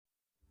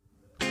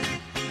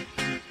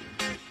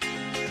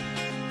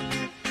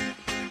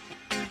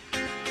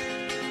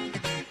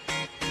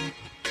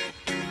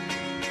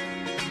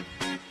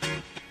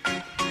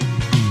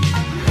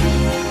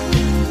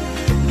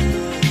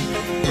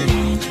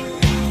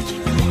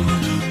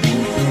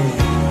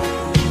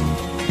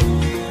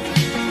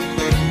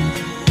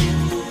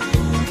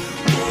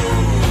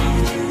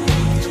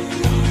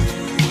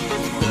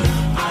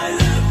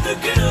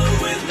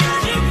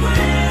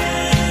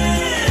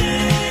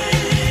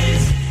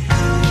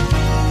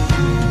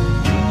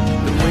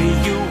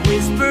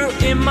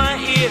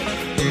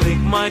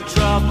my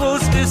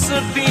troubles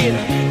disappear.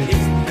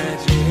 It's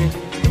magic.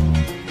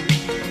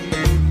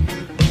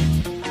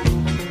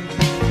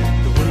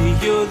 The way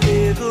your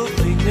little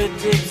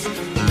fingertips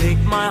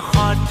make my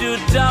heart do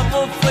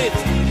double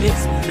flips.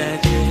 It's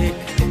magic.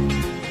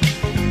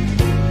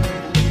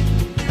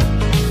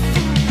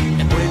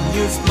 And when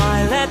you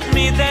smile at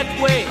me that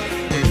way,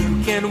 you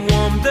can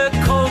warm the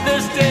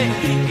coldest day.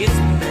 It's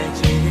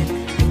magic.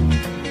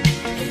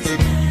 It's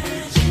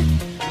magic,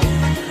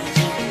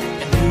 magic.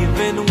 And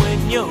even when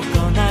you're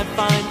gone, I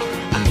find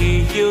I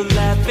hear you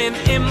laughing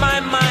in my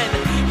mind.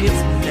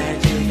 It's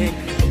magic.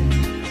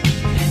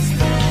 It's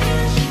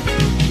magic,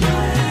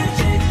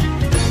 magic.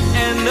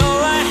 And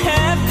all I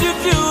have to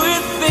do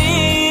is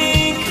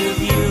think of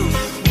you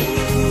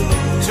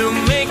to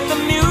make the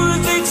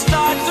music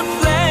start to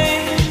play.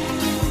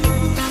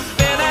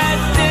 Then I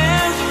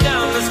dance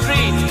down the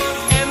street,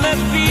 and the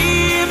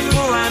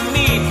people I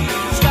meet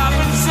stop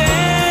and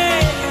say,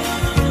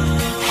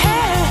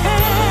 hey,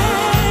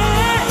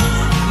 hey.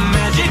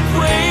 Magic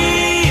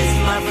ways,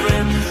 my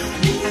friend.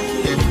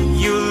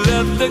 You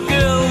love the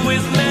girl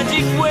with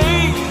magic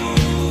ways,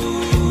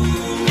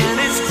 and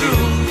it's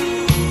true.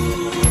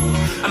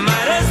 I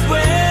might as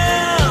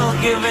well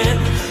give it.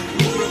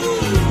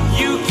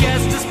 You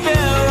cast a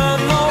spell on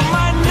all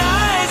my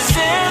nights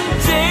and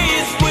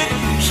days with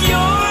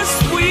your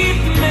sweet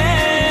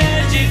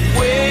magic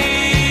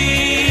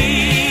ways.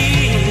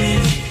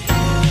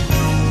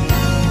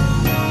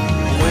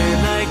 When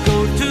I go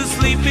to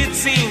sleep, it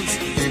seems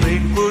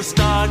sprinkle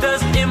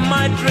stardust in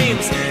my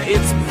dreams.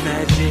 It's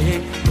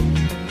magic.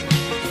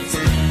 It's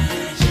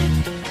magic,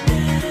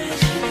 magic.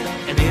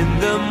 And in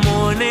the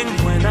morning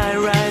when I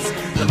rise,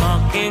 the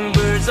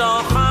mockingbirds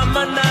all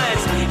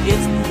harmonize.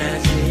 It's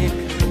magic.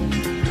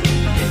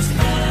 It's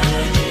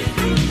magic,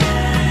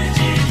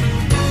 magic.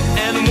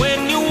 And when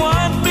you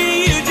want me,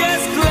 you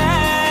just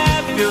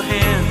clap your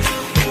hands,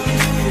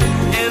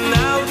 and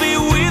I'll be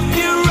with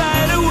you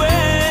right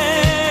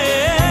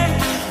away.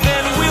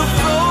 Then we'll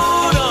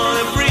float on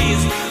a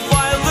breeze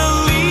while the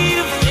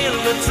leaves in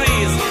the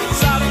trees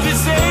softly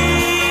say,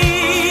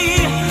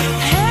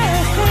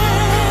 hey,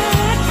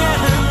 hey.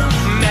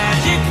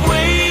 Magic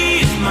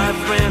ways, my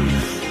friend.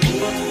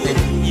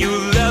 You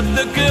love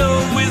the girl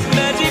with